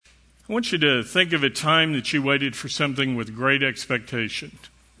I want you to think of a time that you waited for something with great expectation.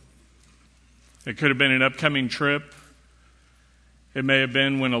 It could have been an upcoming trip. It may have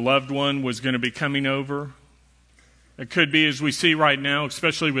been when a loved one was going to be coming over. It could be, as we see right now,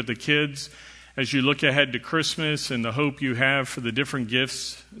 especially with the kids, as you look ahead to Christmas and the hope you have for the different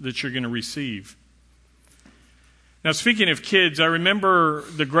gifts that you're going to receive. Now, speaking of kids, I remember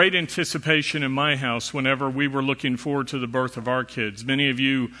the great anticipation in my house whenever we were looking forward to the birth of our kids. Many of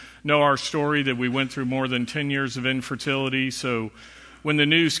you know our story that we went through more than 10 years of infertility. So when the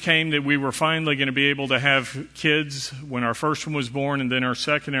news came that we were finally going to be able to have kids, when our first one was born and then our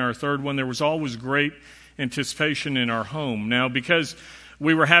second and our third one, there was always great anticipation in our home. Now, because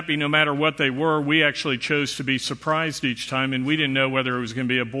we were happy no matter what they were, we actually chose to be surprised each time, and we didn't know whether it was going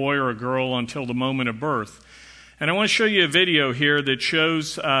to be a boy or a girl until the moment of birth. And I want to show you a video here that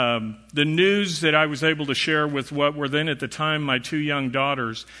shows the news that I was able to share with what were then at the time my two young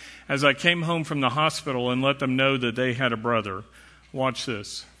daughters as I came home from the hospital and let them know that they had a brother. Watch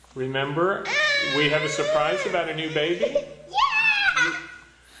this. Remember, we have a surprise about a new baby? Yeah!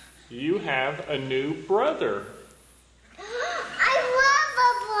 You have a new brother. I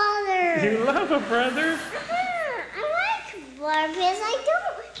love a brother. You love a brother? I like Barbies. I don't.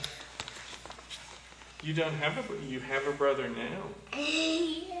 You don't have you have a brother now.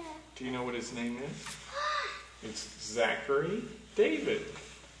 Yeah. Do you know what his name is? It's Zachary David.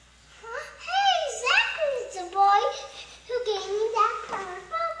 Hey, Zachary's the boy who gave me that car.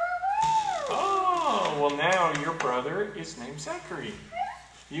 Oh, well now your brother is named Zachary.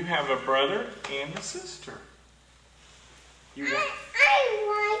 You have a brother and a sister. I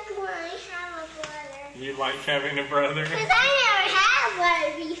like when I have a brother. You like having a brother? Because I never had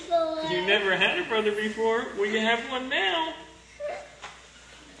one before. You never had a brother before? Well, you have one now. Yeah.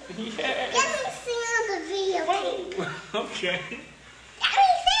 Let me sing on the video. Oh, okay. Let me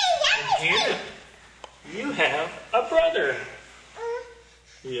sing. Hannah, you have a brother.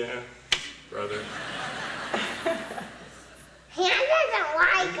 Yeah, brother. Hannah doesn't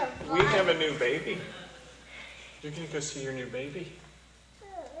like a brother. We have a new baby. You're going to go see your new baby?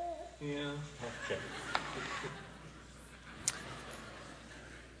 Yeah. Okay.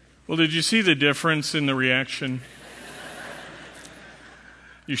 Well, did you see the difference in the reaction?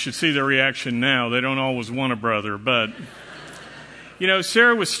 You should see the reaction now. They don't always want a brother, but... You know,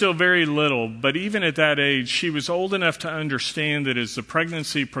 Sarah was still very little, but even at that age, she was old enough to understand that as the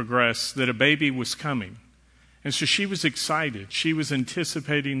pregnancy progressed, that a baby was coming. And so she was excited. She was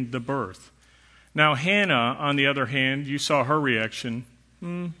anticipating the birth. Now, Hannah, on the other hand, you saw her reaction.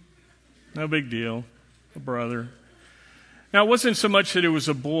 No big deal. A brother. Now, it wasn't so much that it was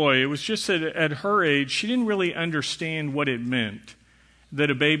a boy. It was just that at her age, she didn't really understand what it meant that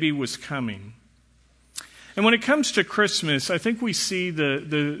a baby was coming. And when it comes to Christmas, I think we see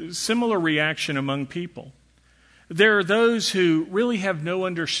the similar reaction among people. There are those who really have no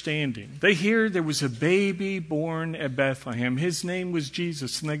understanding. They hear there was a baby born at Bethlehem. His name was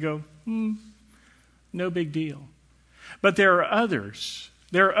Jesus. And they go, no big deal. But there are others.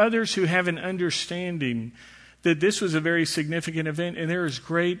 There are others who have an understanding that this was a very significant event, and there is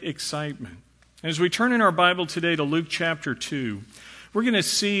great excitement. As we turn in our Bible today to Luke chapter 2, we're going to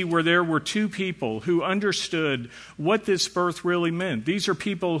see where there were two people who understood what this birth really meant. These are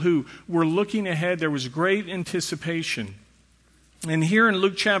people who were looking ahead. There was great anticipation. And here in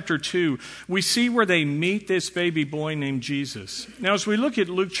Luke chapter 2, we see where they meet this baby boy named Jesus. Now, as we look at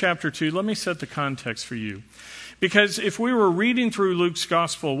Luke chapter 2, let me set the context for you. Because if we were reading through Luke's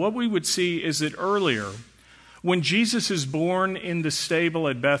gospel, what we would see is that earlier, when Jesus is born in the stable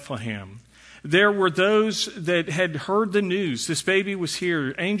at Bethlehem, there were those that had heard the news. This baby was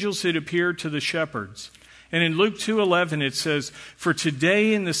here. Angels had appeared to the shepherds. And in Luke 2:11 it says, "For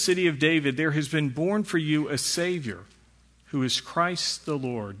today in the city of David there has been born for you a Savior, who is Christ the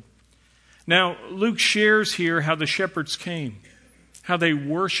Lord." Now, Luke shares here how the shepherds came, how they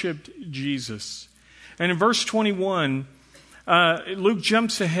worshiped Jesus. And in verse 21, Luke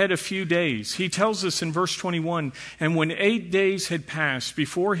jumps ahead a few days. He tells us in verse 21, "And when 8 days had passed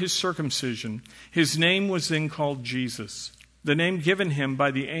before his circumcision, his name was then called Jesus, the name given him by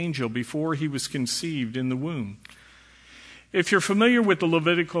the angel before he was conceived in the womb." If you're familiar with the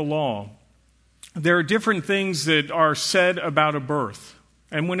Levitical law, there are different things that are said about a birth.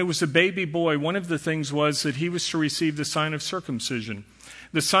 And when it was a baby boy, one of the things was that he was to receive the sign of circumcision,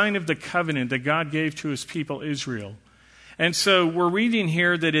 the sign of the covenant that God gave to his people Israel. And so we're reading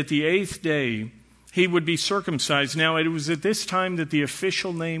here that at the 8th day, he would be circumcised. Now, it was at this time that the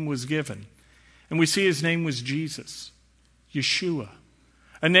official name was given. And we see his name was Jesus, Yeshua,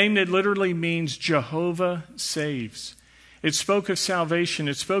 a name that literally means Jehovah saves. It spoke of salvation.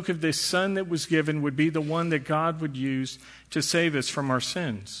 It spoke of this Son that was given would be the one that God would use to save us from our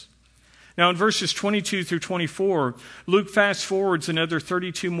sins. Now in verses 22 through 24, Luke fast forwards another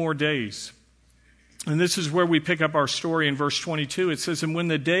 32 more days. And this is where we pick up our story in verse 22. It says, "And when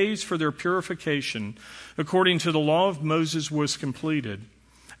the days for their purification, according to the law of Moses, was completed,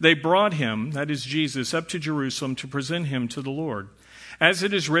 they brought him," that is Jesus, "up to Jerusalem to present him to the Lord. As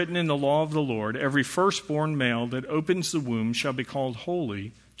it is written in the law of the Lord, every firstborn male that opens the womb shall be called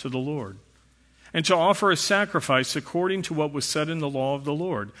holy to the Lord. And to offer a sacrifice according to what was said in the law of the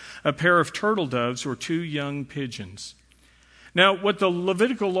Lord, a pair of turtle doves or 2 young pigeons." Now, what the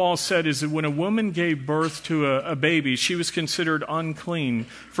Levitical law said is that when a woman gave birth to a baby, she was considered unclean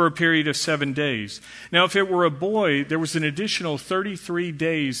for a period of 7 days. Now, if it were a boy, there was an additional 33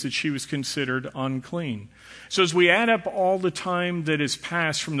 days that she was considered unclean. So as we add up all the time that has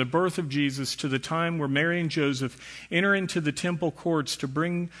passed from the birth of Jesus to the time where Mary and Joseph enter into the temple courts to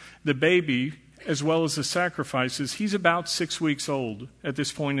bring the baby as well as the sacrifices, he's about 6 weeks old at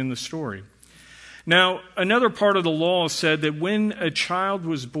this point in the story. Now, another part of the law said that when a child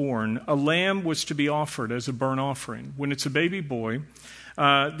was born, a lamb was to be offered as a burnt offering. When it's a baby boy,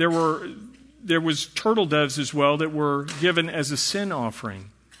 there was turtle doves as well that were given as a sin offering.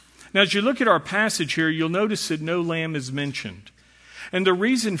 Now, as you look at our passage here, you'll notice that no lamb is mentioned. And the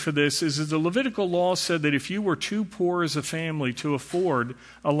reason for this is that the Levitical law said that if you were too poor as a family to afford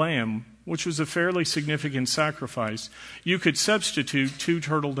a lamb, which was a fairly significant sacrifice, you could substitute 2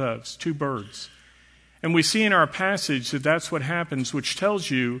 turtle doves, 2 birds. And we see in our passage that that's what happens, which tells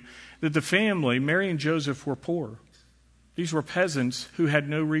you that the family, Mary and Joseph, were poor. These were peasants who had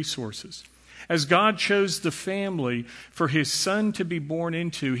no resources. As God chose the family for his son to be born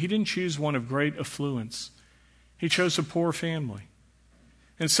into, he didn't choose one of great affluence. He chose a poor family.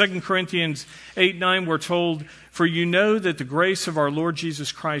 In 2 Corinthians 8:9, we're told, "For you know that the grace of our Lord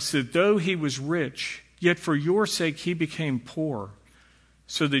Jesus Christ, that though he was rich, yet for your sake he became poor,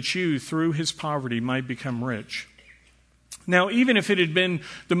 so that you, through his poverty, might become rich." Now, even if it had been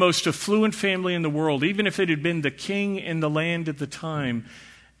the most affluent family in the world, even if it had been the king in the land at the time,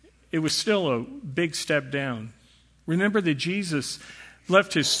 it was still a big step down. Remember that Jesus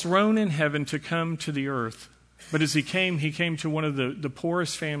left his throne in heaven to come to the earth. But as he came to one of the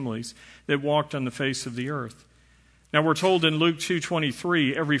poorest families that walked on the face of the earth. Now we're told in Luke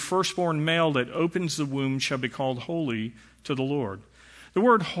 2:23, "Every firstborn male that opens the womb shall be called holy to the Lord." The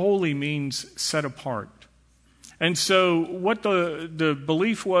word holy means set apart. And so what the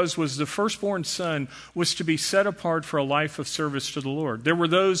belief was the firstborn son was to be set apart for a life of service to the Lord. There were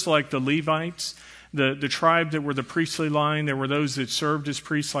those like the Levites, the tribe that were the priestly line. There were those that served as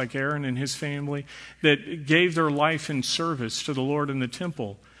priests like Aaron and his family that gave their life in service to the Lord in the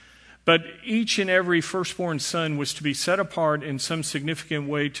temple. But each and every firstborn son was to be set apart in some significant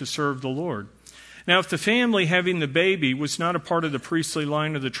way to serve the Lord. Now, if the family having the baby was not a part of the priestly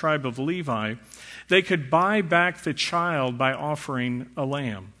line of the tribe of Levi, they could buy back the child by offering a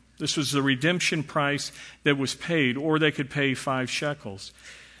lamb. This was the redemption price that was paid, or they could pay 5 shekels.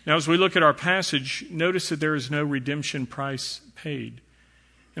 Now, as we look at our passage, notice that there is no redemption price paid.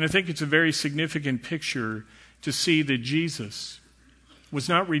 And I think it's a very significant picture to see that Jesus was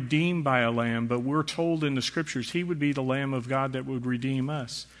not redeemed by a lamb, but we're told in the Scriptures he would be the Lamb of God that would redeem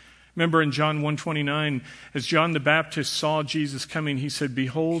us. Remember in John 1:29, as John the Baptist saw Jesus coming, he said,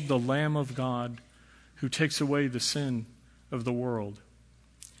 "Behold the Lamb of God who takes away the sin of the world."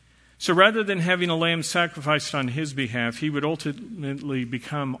 So rather than having a lamb sacrificed on his behalf, he would ultimately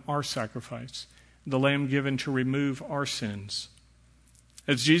become our sacrifice, the lamb given to remove our sins.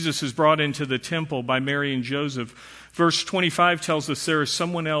 As Jesus is brought into the temple by Mary and Joseph, verse 25 tells us there is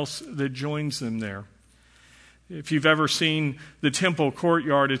someone else that joins them there. If you've ever seen the temple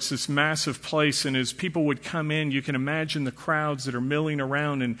courtyard, it's this massive place, and as people would come in, you can imagine the crowds that are milling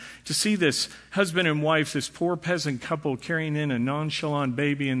around, and to see this husband and wife, this poor peasant couple carrying in a nonchalant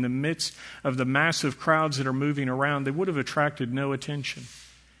baby in the midst of the massive crowds that are moving around, they would have attracted no attention.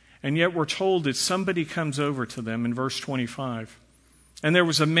 And yet we're told that somebody comes over to them in verse 25. "And there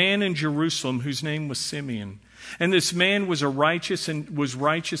was a man in Jerusalem whose name was Simeon. And this man was righteous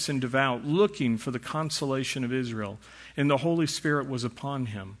and devout, looking for the consolation of Israel. And the Holy Spirit was upon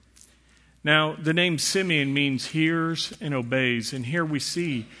him." Now, the name Simeon means hears and obeys. And here we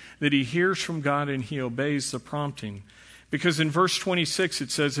see that he hears from God and he obeys the prompting. Because in verse 26 it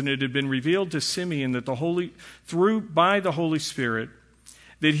says, "And it had been revealed to Simeon that by the Holy Spirit,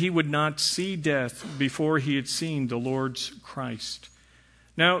 that he would not see death before he had seen the Lord's Christ."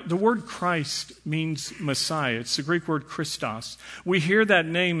 Now, the word Christ means Messiah. It's the Greek word Christos. We hear that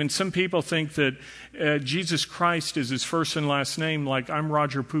name, and some people think that Jesus Christ is his first and last name, like I'm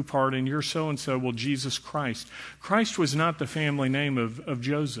Roger Poupart and you're so-and-so, well, Jesus Christ. Christ was not the family name of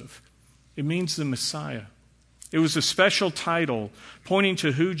Joseph. It means the Messiah. It was a special title pointing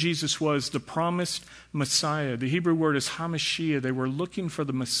to who Jesus was, the promised Messiah. The Hebrew word is Hamashiach. They were looking for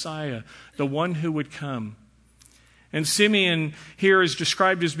the Messiah, the one who would come. And Simeon here is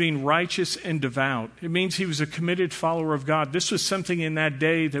described as being righteous and devout. It means he was a committed follower of God. This was something in that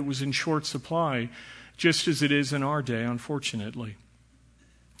day that was in short supply, just as it is in our day, unfortunately.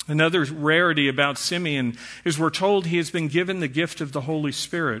 Another rarity about Simeon is we're told he has been given the gift of the Holy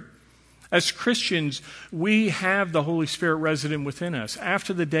Spirit. As Christians, we have the Holy Spirit resident within us.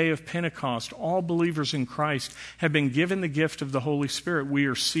 After the day of Pentecost, all believers in Christ have been given the gift of the Holy Spirit. We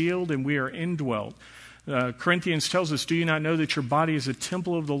are sealed and we are indwelt. Corinthians tells us, do you not know that your body is a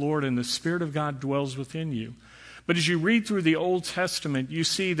temple of the Lord and the Spirit of God dwells within you? But as you read through the Old Testament, you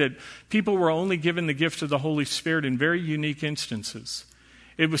see that people were only given the gift of the Holy Spirit in very unique instances.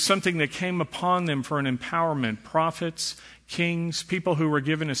 It was something that came upon them for an empowerment. Prophets, kings, people who were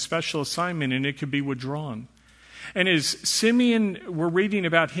given a special assignment, and it could be withdrawn. And as Simeon, we're reading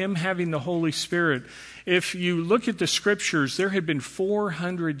about him having the Holy Spirit. If you look at the scriptures, there had been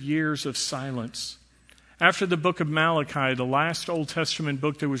 400 years of silence. After the book of Malachi, the last Old Testament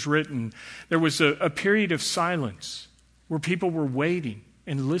book that was written, there was a period of silence where people were waiting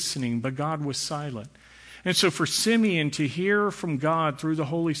and listening, but God was silent. And so for Simeon to hear from God through the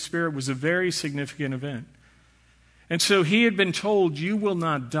Holy Spirit was a very significant event. And so he had been told, you will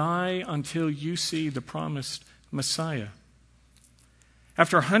not die until you see the promised Messiah.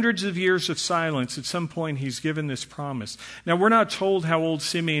 After hundreds of years of silence, at some point he's given this promise. Now, we're not told how old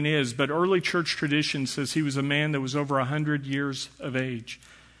Simeon is, but early church tradition says he was a man that was over 100 years of age.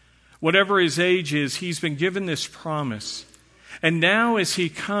 Whatever his age is, he's been given this promise. And now as he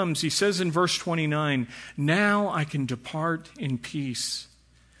comes, he says in verse 29, now I can depart in peace.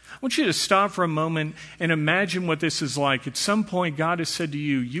 I want you to stop for a moment and imagine what this is like. At some point, God has said to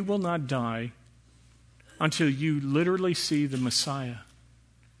you, you will not die until you literally see the Messiah.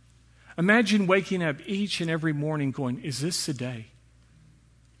 Imagine waking up each and every morning going, is this the day?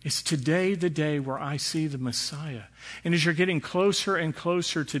 Is today the day where I see the Messiah? And as you're getting closer and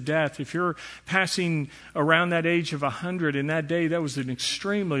closer to death, if you're passing around that age of 100, in that day, that was an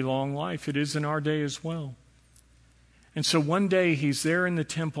extremely long life. It is in our day as well. And so one day he's there in the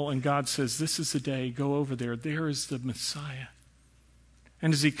temple and God says, this is the day, go over there. There is the Messiah.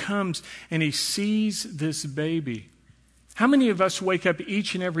 And as he comes and he sees this baby, how many of us wake up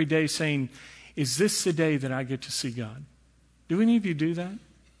each and every day saying, is this the day that I get to see God? Do any of you do that?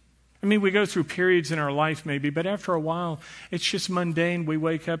 I mean, we go through periods in our life maybe, but after a while, it's just mundane. We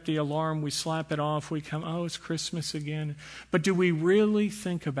wake up, the alarm, we slap it off, we come, oh, it's Christmas again. But do we really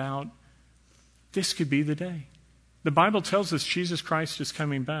think about, this could be the day? The Bible tells us Jesus Christ is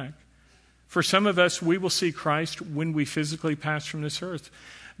coming back. For some of us, we will see Christ when we physically pass from this earth.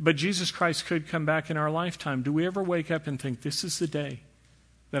 But Jesus Christ could come back in our lifetime. Do we ever wake up and think, this is the day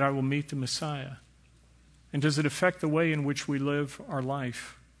that I will meet the Messiah? And does it affect the way in which we live our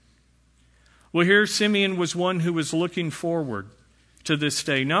life? Well, here Simeon was one who was looking forward to this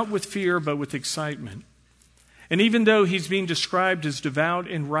day, not with fear, but with excitement. And even though he's being described as devout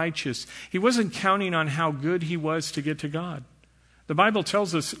and righteous, he wasn't counting on how good he was to get to God. The Bible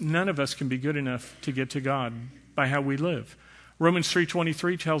tells us none of us can be good enough to get to God by how we live. Romans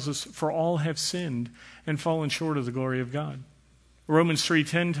 3:23 tells us, for all have sinned and fallen short of the glory of God. Romans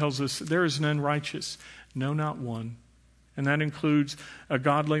 3:10 tells us, there is none righteous, no, not one. And that includes a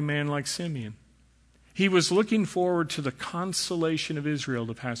godly man like Simeon. He was looking forward to the consolation of Israel,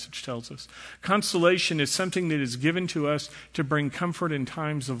 the passage tells us. Consolation is something that is given to us to bring comfort in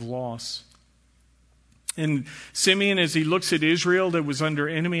times of loss. And Simeon, as he looks at Israel that was under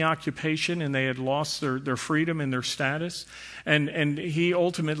enemy occupation and they had lost their freedom and their status, and he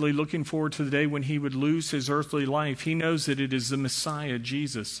ultimately looking forward to the day when he would lose his earthly life, he knows that it is the Messiah,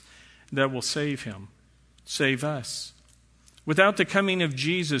 Jesus, that will save him, save us. Without the coming of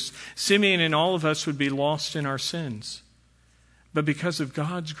Jesus, Simeon and all of us would be lost in our sins. But because of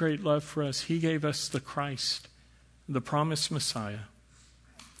God's great love for us, he gave us the Christ, the promised Messiah.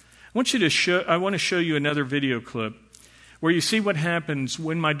 I want to show you another video clip where you see what happens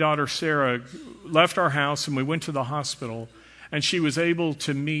when my daughter Sarah left our house and we went to the hospital and she was able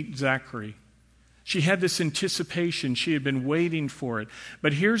to meet Zachary. She had this anticipation. She had been waiting for it.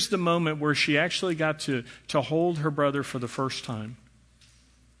 But here's the moment where she actually got to hold her brother for the first time.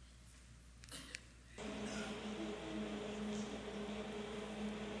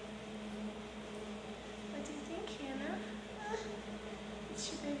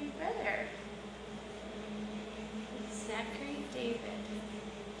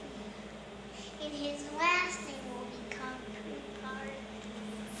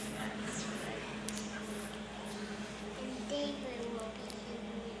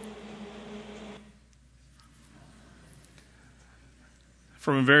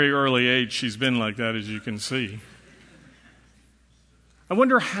 From a very early age, she's been like that, as you can see. I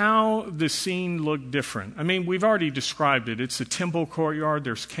wonder how the scene looked different. I mean, we've already described it. It's a temple courtyard.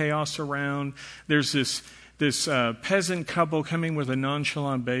 There's chaos around. There's this peasant couple coming with a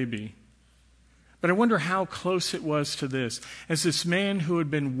nonchalant baby. But I wonder how close it was to this. As this man who had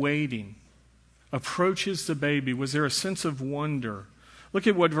been waiting approaches the baby, was there a sense of wonder? Look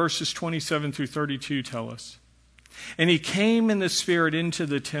at what verses 27 through 32 tell us. And he came in the Spirit into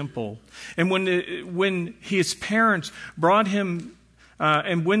the temple. And when his parents brought him,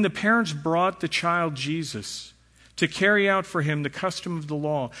 and when the parents brought the child Jesus to carry out for him the custom of the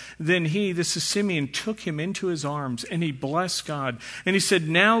law, then he, this is Simeon, took him into his arms and he blessed God. And he said,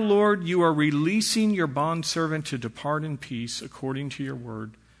 "Now, Lord, you are releasing your bondservant to depart in peace according to your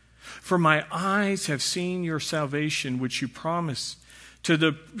word. For my eyes have seen your salvation, which you promised to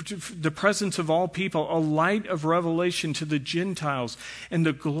the presence of all people, a light of revelation to the Gentiles and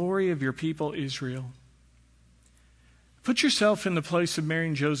the glory of your people Israel." Put yourself in the place of Mary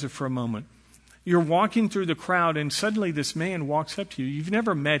and Joseph for a moment. You're walking through the crowd and suddenly this man walks up to you. You've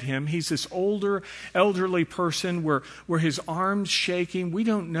never met him. He's this older, elderly person where his arms shaking. We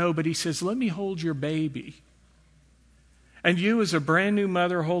don't know, but he says, "Let me hold your baby." And you, as a brand new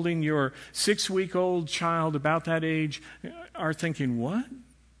mother holding your 6-week-old child about that age, are thinking, "What?"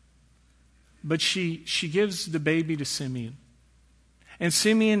 But she gives the baby to Simeon. And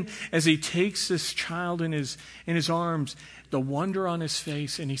Simeon, as he takes this child in his arms, the wonder on his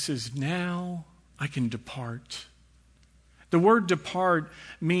face, and he says, "Now I can depart." The word depart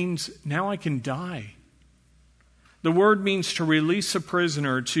means now I can die. The word means to release a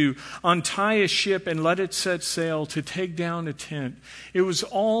prisoner, to untie a ship and let it set sail, to take down a tent. It was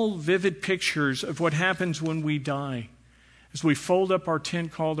all vivid pictures of what happens when we die. As we fold up our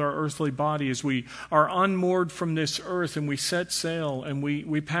tent called our earthly body, as we are unmoored from this earth and we set sail and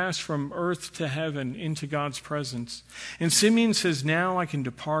we pass from earth to heaven into God's presence. And Simeon says, "Now I can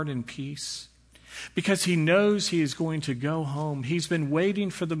depart in peace." Because he knows he is going to go home. He's been waiting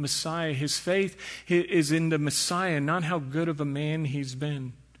for the Messiah. His faith is in the Messiah, not how good of a man he's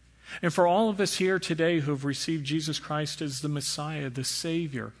been. And for all of us here today who have received Jesus Christ as the Messiah, the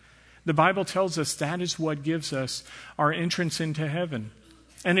Savior, the Bible tells us that is what gives us our entrance into heaven.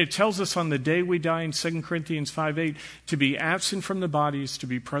 And it tells us on the day we die in 2 Corinthians 5:8, to be absent from the body is to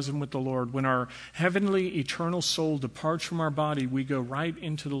be present with the Lord. When our heavenly, eternal soul departs from our body, we go right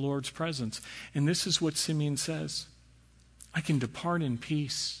into the Lord's presence. And this is what Simeon says. I can depart in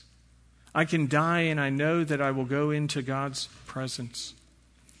peace. I can die and I know that I will go into God's presence.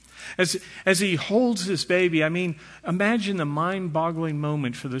 As he holds this baby, I mean, imagine the mind-boggling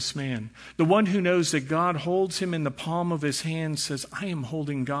moment for this man. The one who knows that God holds him in the palm of his hand says, "I am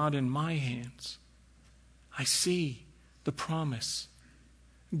holding God in my hands. I see the promise.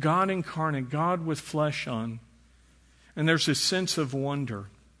 God incarnate, God with flesh on." And there's this sense of wonder.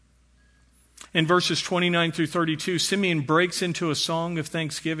 In verses 29 through 32, Simeon breaks into a song of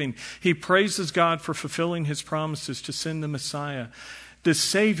thanksgiving. He praises God for fulfilling his promises to send the Messiah, the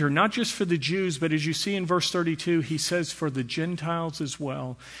Savior, not just for the Jews, but as you see in verse 32, he says for the Gentiles as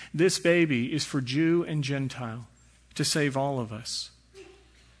well. This baby is for Jew and Gentile to save all of us.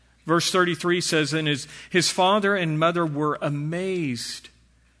 Verse 33 says, "And his father and mother were amazed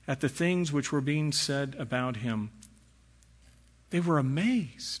at the things which were being said about him." They were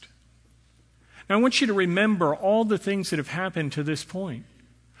amazed. Now I want you to remember all the things that have happened to this point.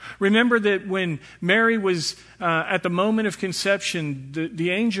 Remember that when Mary was at the moment of conception,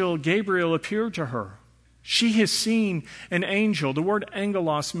 the angel Gabriel appeared to her. She has seen an angel. The word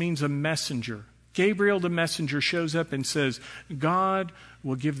angelos means a messenger. Gabriel the messenger shows up and says, "God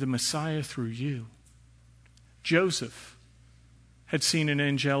will give the Messiah through you." Joseph had seen an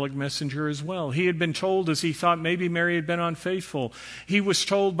angelic messenger as well. He had been told, as he thought maybe Mary had been unfaithful, he was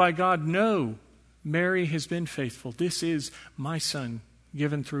told by God, "No, Mary has been faithful. This is my son,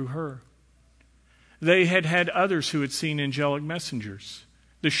 given through her." They had had others who had seen angelic messengers.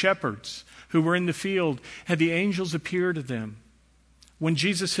 The shepherds who were in the field had the angels appear to them. When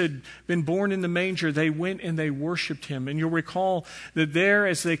Jesus had been born in the manger, they went and they worshiped him. And you'll recall that there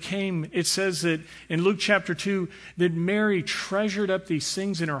as they came, it says that in Luke chapter 2, that Mary treasured up these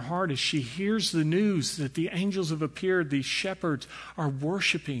things in her heart as she hears the news that the angels have appeared, these shepherds are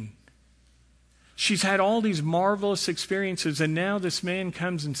worshiping. She's had all these marvelous experiences, and now this man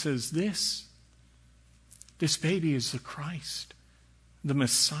comes and says, this baby is the Christ, the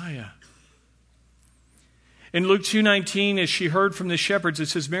Messiah. In Luke 2:19, as she heard from the shepherds, it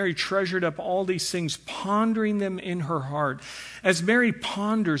says, Mary treasured up all these things, pondering them in her heart. As Mary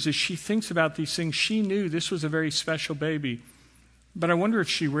ponders, as she thinks about these things, she knew this was a very special baby. But I wonder if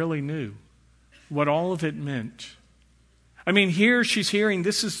she really knew what all of it meant. I mean, here she's hearing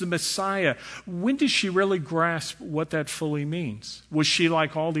this is the Messiah. When did she really grasp what that fully means? Was she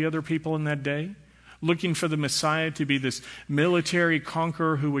like all the other people in that day, looking for the Messiah to be this military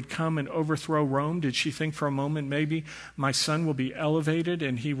conqueror who would come and overthrow Rome? Did she think for a moment, maybe my son will be elevated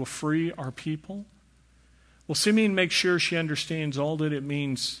and he will free our people? Well, Simeon makes sure she understands all that it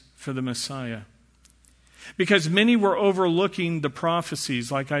means for the Messiah. Because many were overlooking the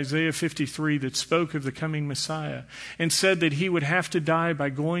prophecies like Isaiah 53 that spoke of the coming Messiah and said that he would have to die by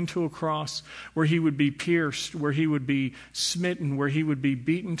going to a cross where he would be pierced, where he would be smitten, where he would be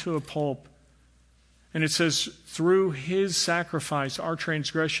beaten to a pulp. And it says, through his sacrifice, our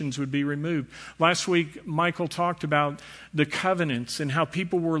transgressions would be removed. Last week, Michael talked about the covenants and how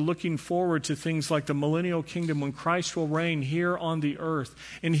people were looking forward to things like the millennial kingdom when Christ will reign here on the earth.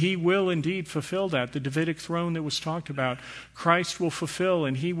 And he will indeed fulfill that. The Davidic throne that was talked about, Christ will fulfill,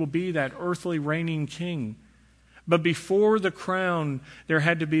 and he will be that earthly reigning king. But before the crown, there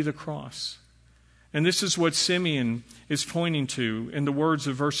had to be the cross. And this is what Simeon is pointing to in the words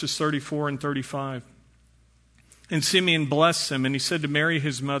of verses 34 and 35. And Simeon blessed him, and he said to Mary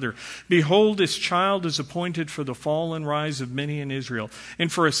his mother, "Behold, this child is appointed for the fall and rise of many in Israel, and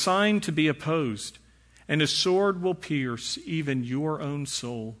for a sign to be opposed, and a sword will pierce even your own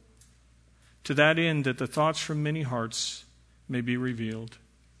soul, to that end that the thoughts from many hearts may be revealed."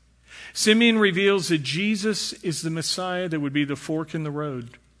 Simeon reveals that Jesus is the Messiah that would be the fork in the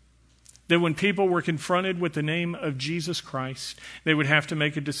road. That when people were confronted with the name of Jesus Christ, they would have to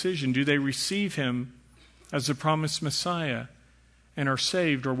make a decision. Do they receive him as the promised Messiah and are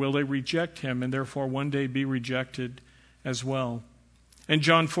saved, or will they reject him and therefore one day be rejected as well? In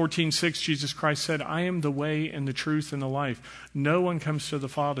John 14:6, Jesus Christ said, "I am the way and the truth and the life. No one comes to the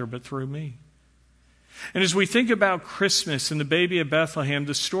Father but through me." And as we think about Christmas and the baby of Bethlehem,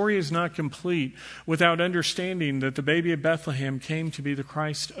 the story is not complete without understanding that the baby of Bethlehem came to be the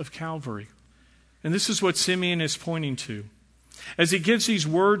Christ of Calvary. And this is what Simeon is pointing to. As he gives these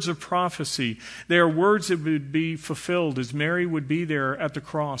words of prophecy, they are words that would be fulfilled as Mary would be there at the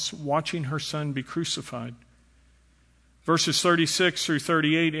cross watching her son be crucified. Verses 36 through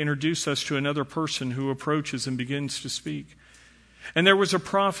 38 introduce us to another person who approaches and begins to speak. "And there was a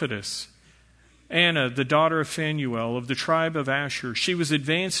prophetess, Anna, the daughter of Phanuel, of the tribe of Asher. She was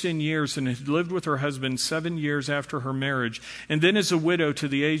advanced in years and had lived with her husband 7 years after her marriage, and then as a widow to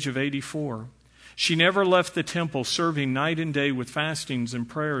the age of 84. She never left the temple, serving night and day with fastings and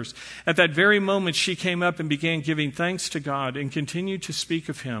prayers. At that very moment she came up and began giving thanks to God and continued to speak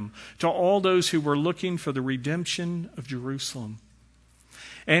of him to all those who were looking for the redemption of Jerusalem."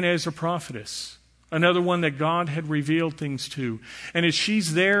 And as a prophetess, another one that God had revealed things to. And as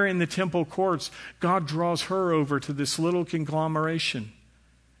she's there in the temple courts, God draws her over to this little conglomeration.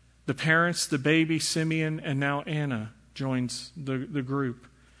 The parents, the baby, Simeon, and now Anna joins the group.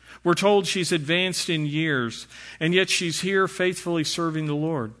 We're told she's advanced in years, and yet she's here faithfully serving the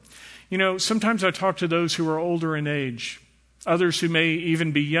Lord. You know, sometimes I talk to those who are older in age, others who may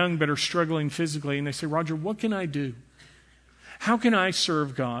even be young but are struggling physically, and they say, "Roger, what can I do? How can I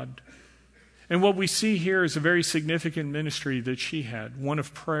serve God?" And what we see here is a very significant ministry that she had, one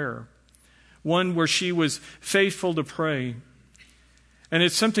of prayer, one where she was faithful to pray. And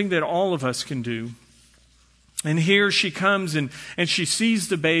it's something that all of us can do. And here she comes and she sees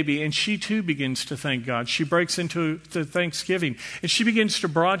the baby, and she too begins to thank God. She breaks into thanksgiving, and she begins to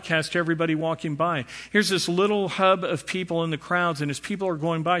broadcast to everybody walking by. Here's this little hub of people in the crowds, and as people are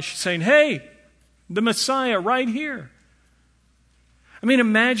going by, she's saying, "Hey, the Messiah right here." I mean,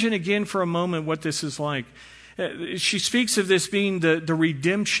 imagine again for a moment what this is like. She speaks of this being the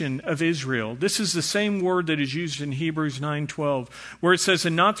redemption of Israel. This is the same word that is used in Hebrews 9:12, where it says,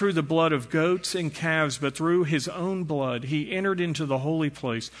 "And not through the blood of goats and calves, but through his own blood, he entered into the holy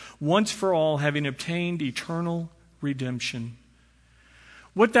place, once for all, having obtained eternal redemption."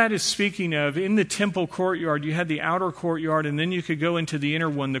 What that is speaking of, in the temple courtyard, you had the outer courtyard, and then you could go into the inner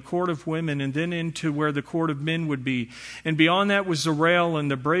one, the court of women, and then into where the court of men would be. And beyond that was the rail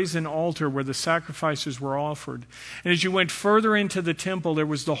and the brazen altar where the sacrifices were offered. And as you went further into the temple, there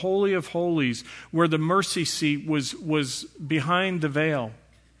was the Holy of Holies, where the mercy seat was behind the veil.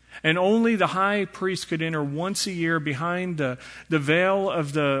 And only the high priest could enter once a year behind the veil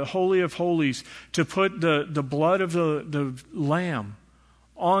of the Holy of Holies to put the blood of the lamb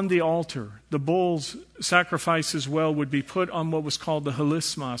on the altar. The bull's sacrifice as well would be put on what was called the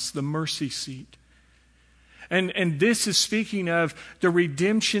hilismos, the mercy seat. And this is speaking of the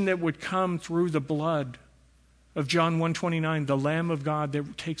redemption that would come through the blood of John 1:29, the Lamb of God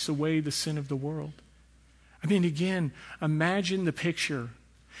that takes away the sin of the world. I mean, again, imagine the picture.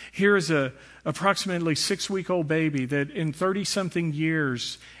 Here is a approximately 6-week-old baby that in 30-something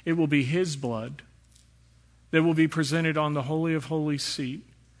years, it will be his blood that will be presented on the Holy of Holies seat,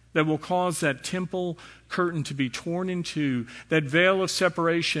 that will cause that temple curtain to be torn in two, that veil of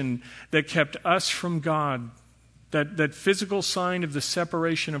separation that kept us from God, that physical sign of the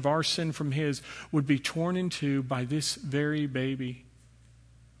separation of our sin from his would be torn in two by this very baby.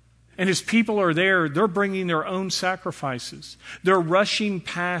 And as people are there, they're bringing their own sacrifices. They're rushing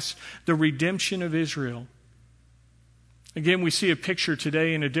past the redemption of Israel. Again, we see a picture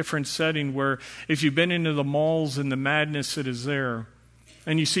today in a different setting where if you've been into the malls and the madness that is there,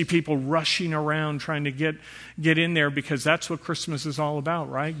 and you see people rushing around trying to get in there because that's what Christmas is all about,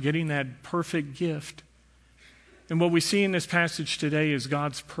 right? Getting that perfect gift. And what we see in this passage today is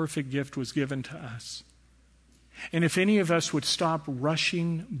God's perfect gift was given to us. And if any of us would stop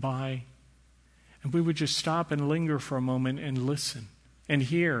rushing by, and we would just stop and linger for a moment and listen and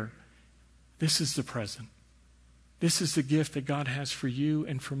hear, this is the present. This is the gift that God has for you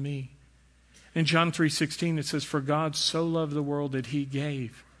and for me. In John 3:16 it says, "For God so loved the world that he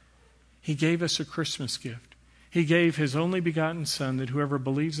gave." He gave us a Christmas gift. He gave his only begotten Son that whoever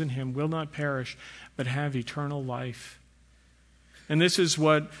believes in him will not perish but have eternal life. And this is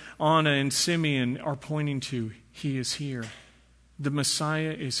what Anna and Simeon are pointing to. He is here. The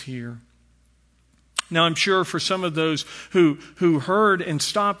Messiah is here. Now I'm sure for some of those who heard and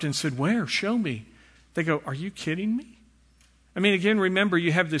stopped and said, "Where? Show me." They go, "Are you kidding me?" I mean, again, remember,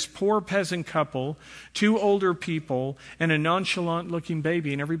 you have this poor peasant couple, 2 older people, and a nonchalant-looking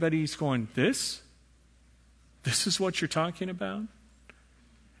baby, and everybody's going, This? This is what you're talking about?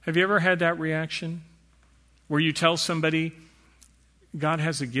 Have you ever had that reaction where you tell somebody, God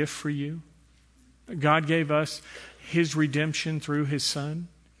has a gift for you? God gave us his redemption through his Son?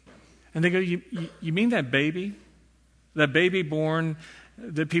 And they go, you mean that baby? That baby born,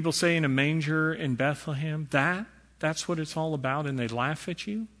 that people say in a manger in Bethlehem? That's what it's all about, and they laugh at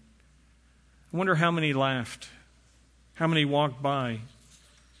you? I wonder how many laughed. How many walked by?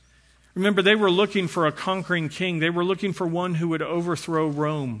 Remember, they were looking for a conquering king. They were looking for one who would overthrow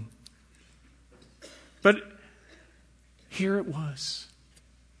Rome. But here it was.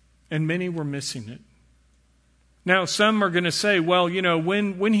 And many were missing it. Now, some are going to say, well, you know,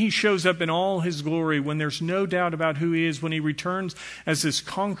 when he shows up in all his glory, when there's no doubt about who he is, when he returns as this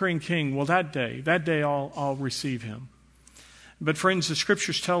conquering king, well, that day I'll receive him. But friends, the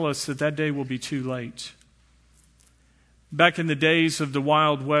scriptures tell us that day will be too late. Back in the days of the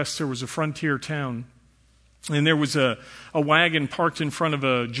Wild West, there was a frontier town. And there was a wagon parked in front of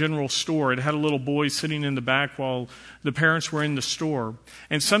a general store. It had a little boy sitting in the back while the parents were in the store.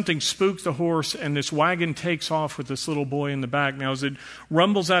 And something spooked the horse, and this wagon takes off with this little boy in the back. Now, as it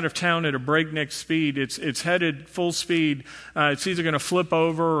rumbles out of town at a breakneck speed, it's headed full speed. It's either going to flip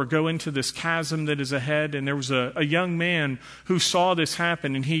over or go into this chasm that is ahead. And there was a young man who saw this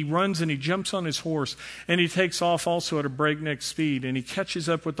happen, and he runs and he jumps on his horse, and he takes off also at a breakneck speed, and he catches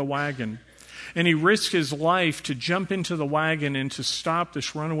up with the wagon. And he risked his life to jump into the wagon and to stop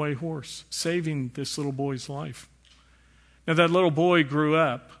this runaway horse, saving this little boy's life. Now, that little boy grew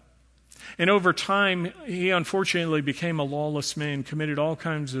up. And over time, he unfortunately became a lawless man, committed all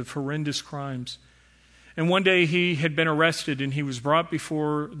kinds of horrendous crimes. And one day he had been arrested and he was brought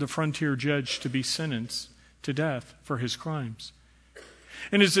before the frontier judge to be sentenced to death for his crimes.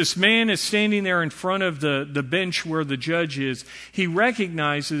 And as this man is standing there in front of the bench where the judge is, he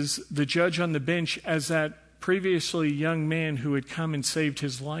recognizes the judge on the bench as that previously young man who had come and saved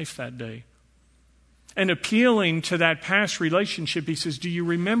his life that day. And appealing to that past relationship, he says, "Do you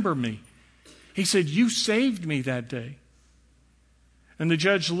remember me?" He said, "You saved me that day." And the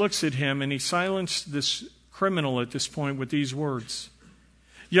judge looks at him and he silenced this criminal at this point with these words,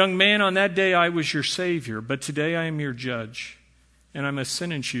 "Young man, on that day I was your savior, but today I am your judge. And I must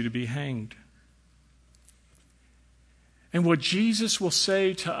sentence you to be hanged." And what Jesus will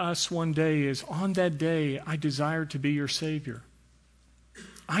say to us one day is, on that day, I desire to be your Savior.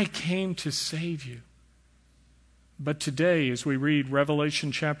 I came to save you. But today, as we read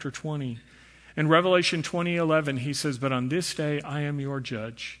Revelation chapter 20, in Revelation 20:11, he says, "But on this day I am your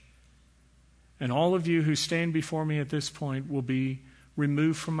judge. And all of you who stand before me at this point will be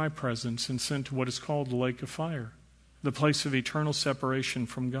removed from my presence and sent to what is called the lake of fire, the place of eternal separation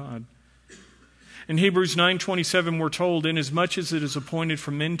from God." In Hebrews 9:27 we're told, "Inasmuch as it is appointed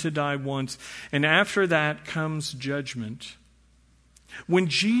for men to die once, and after that comes judgment." When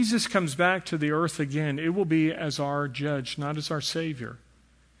Jesus comes back to the earth again, it will be as our judge, not as our Savior.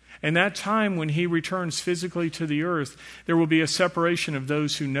 And that time when he returns physically to the earth, there will be a separation of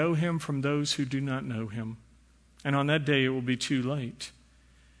those who know him from those who do not know him. And on that day, it will be too late.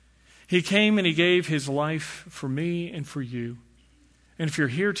 He came and he gave his life for me and for you. And if you're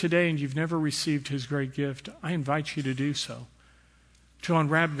here today and you've never received his great gift, I invite you to do so. To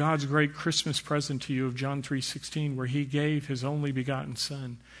unwrap God's great Christmas present to you of John 3:16, where he gave his only begotten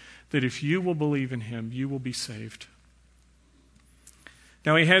Son, that if you will believe in him, you will be saved.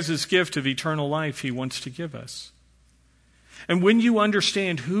 Now he has this gift of eternal life he wants to give us. And when you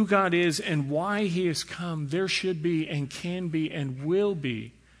understand who God is and why he has come, there should be and can be and will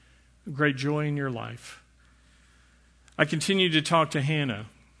be great joy in your life. I continued to talk to Hannah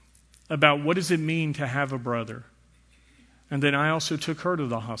about what does it mean to have a brother. And then I also took her to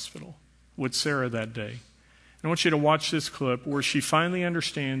the hospital with Sarah that day. And I want you to watch this clip where she finally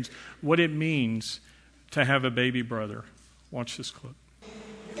understands what it means to have a baby brother. Watch this clip.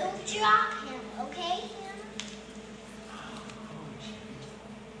 Don't drop him, okay?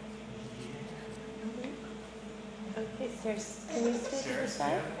 Okay, Sarah, can you stay to the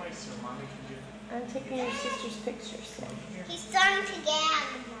side? I'm taking your sister's picture, Sarah. He's starting to gag,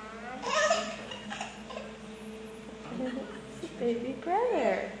 Mom. Baby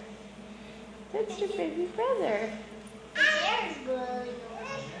brother. That's your baby brother. There's good.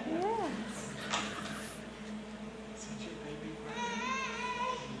 Yeah. Is that your baby brother?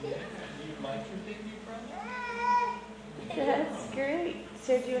 Yeah. Do you like your baby brother? That's great.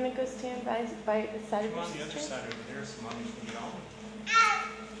 Sarah, do you want to go stand by the side of your sister? Come on the other side over there so Mommy can get on.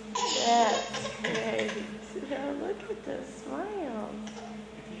 That's great. Now look at the smile.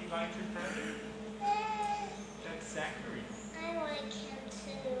 Do you like your brother? That's Zachary. I like him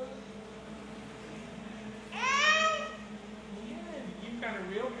too. Yeah, you've got a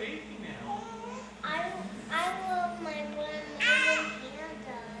real baby now. I love my brother more than Hannah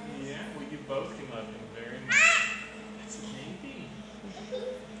does. Yeah, well, you both can love him very much. That's a baby.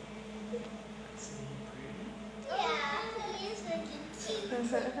 Isn't he pretty? Yeah, he is looking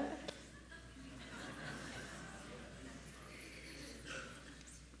cute.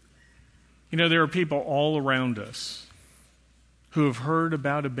 You know, there are people all around us who have heard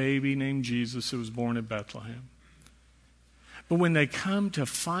about a baby named Jesus who was born in Bethlehem. But when they come to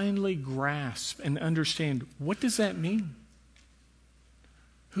finally grasp and understand, what does that mean?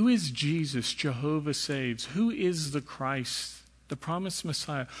 Who is Jesus, Jehovah saves? Who is the Christ, the promised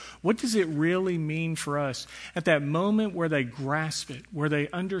Messiah? What does it really mean for us? At that moment where they grasp it, where they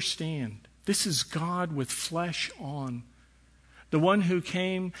understand, this is God with flesh on. The one who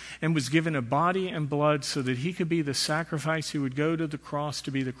came and was given a body and blood so that he could be the sacrifice who would go to the cross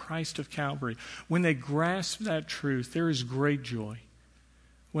to be the Christ of Calvary. When they grasp that truth, there is great joy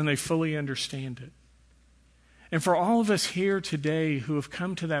when they fully understand it. And for all of us here today who have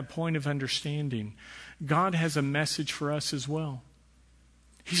come to that point of understanding, God has a message for us as well.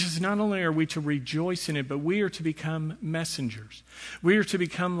 He says not only are we to rejoice in it, but we are to become messengers. We are to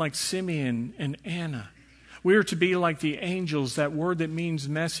become like Simeon and Anna. We are to be like the angels, that word that means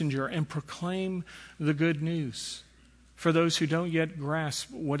messenger, and proclaim the good news for those who don't yet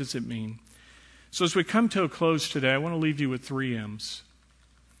grasp what does it mean. So as we come to a close today, I want to leave you with 3 M's.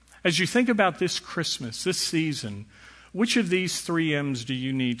 As you think about this Christmas, this season, which of these 3 M's do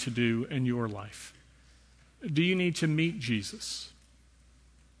you need to do in your life? Do you need to meet Jesus?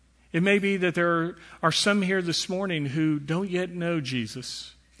 It may be that there are some here this morning who don't yet know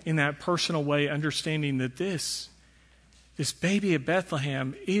Jesus in that personal way, understanding that this baby at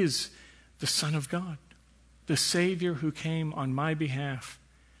Bethlehem is the Son of God, the Savior who came on my behalf.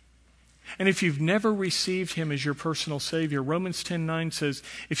 And if you've never received him as your personal Savior, Romans 10:9 says,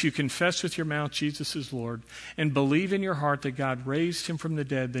 if you confess with your mouth Jesus is Lord and believe in your heart that God raised him from the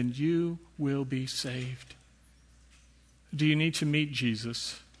dead, then you will be saved. Do you need to meet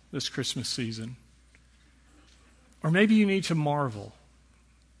Jesus this Christmas season? Or maybe you need to marvel.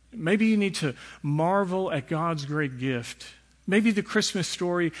 Maybe you need to marvel at God's great gift. Maybe the Christmas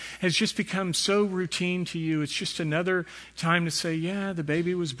story has just become so routine to you. It's just another time to say, yeah, the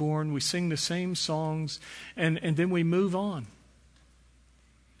baby was born. We sing the same songs, and then we move on.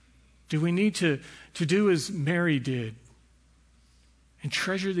 Do we need to do as Mary did and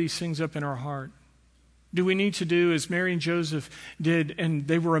treasure these things up in our heart? Do we need to do as Mary and Joseph did, and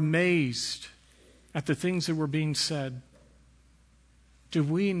they were amazed at the things that were being said? Do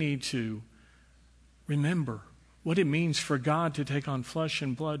we need to remember what it means for God to take on flesh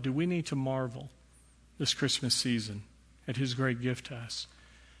and blood? Do we need to marvel this Christmas season at his great gift to us?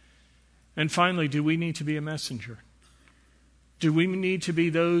 And finally, do we need to be a messenger? Do we need to be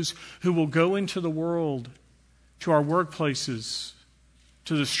those who will go into the world, to our workplaces,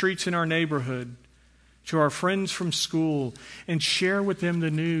 to the streets in our neighborhood, to our friends from school, and share with them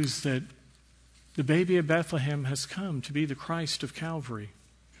the news that The baby of Bethlehem has come to be the Christ of Calvary.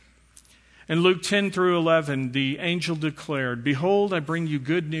 In Luke 10 through 11, the angel declared, "Behold, I bring you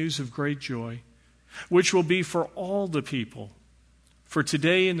good news of great joy, which will be for all the people. For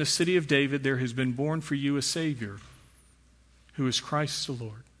today in the city of David there has been born for you a Savior, who is Christ the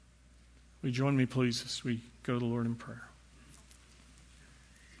Lord." Will you join me, please, as we go to the Lord in prayer?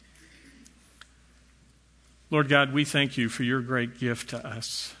 Lord God, we thank you for your great gift to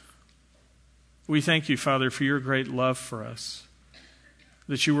us. We thank you, Father, for your great love for us,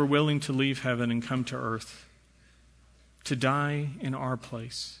 that you were willing to leave heaven and come to earth, to die in our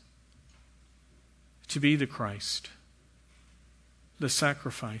place, to be the Christ, the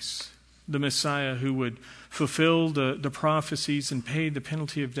sacrifice, the Messiah who would fulfill the prophecies and pay the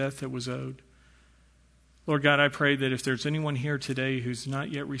penalty of death that was owed. Lord God, I pray that if there's anyone here today who's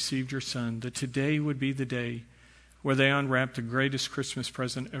not yet received your Son, that today would be the day where they unwrap the greatest Christmas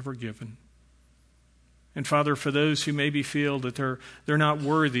present ever given. And Father, for those who maybe feel that they're not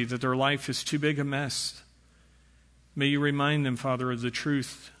worthy, that their life is too big a mess, may you remind them, Father, of the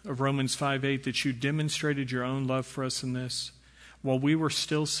truth of Romans 5:8, that you demonstrated your own love for us in this. While we were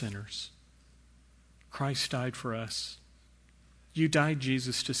still sinners, Christ died for us. You died,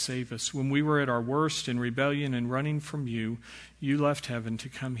 Jesus, to save us. When we were at our worst in rebellion and running from you, you left heaven to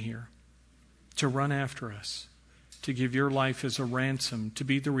come here, to run after us, to give your life as a ransom, to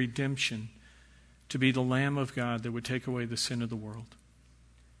be the redemption, to be the Lamb of God that would take away the sin of the world.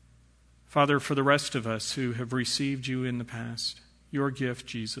 Father, for the rest of us who have received you in the past, your gift,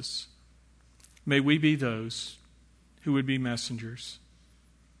 Jesus, may we be those who would be messengers,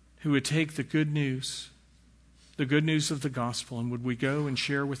 who would take the good news of the gospel, and would we go and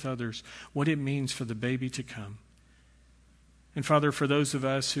share with others what it means for the baby to come. And Father, for those of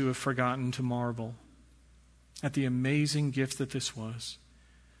us who have forgotten to marvel at the amazing gift that this was,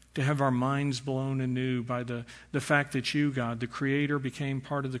 to have our minds blown anew by the fact that you, God, the Creator, became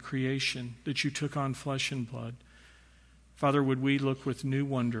part of the creation, that you took on flesh and blood. Father, would we look with new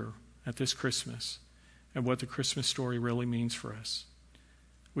wonder at this Christmas, at what the Christmas story really means for us.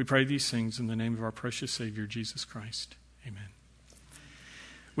 We pray these things in the name of our precious Savior, Jesus Christ. Amen.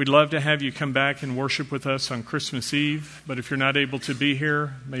 We'd love to have you come back and worship with us on Christmas Eve, but if you're not able to be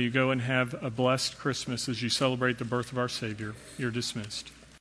here, may you go and have a blessed Christmas as you celebrate the birth of our Savior. You're dismissed.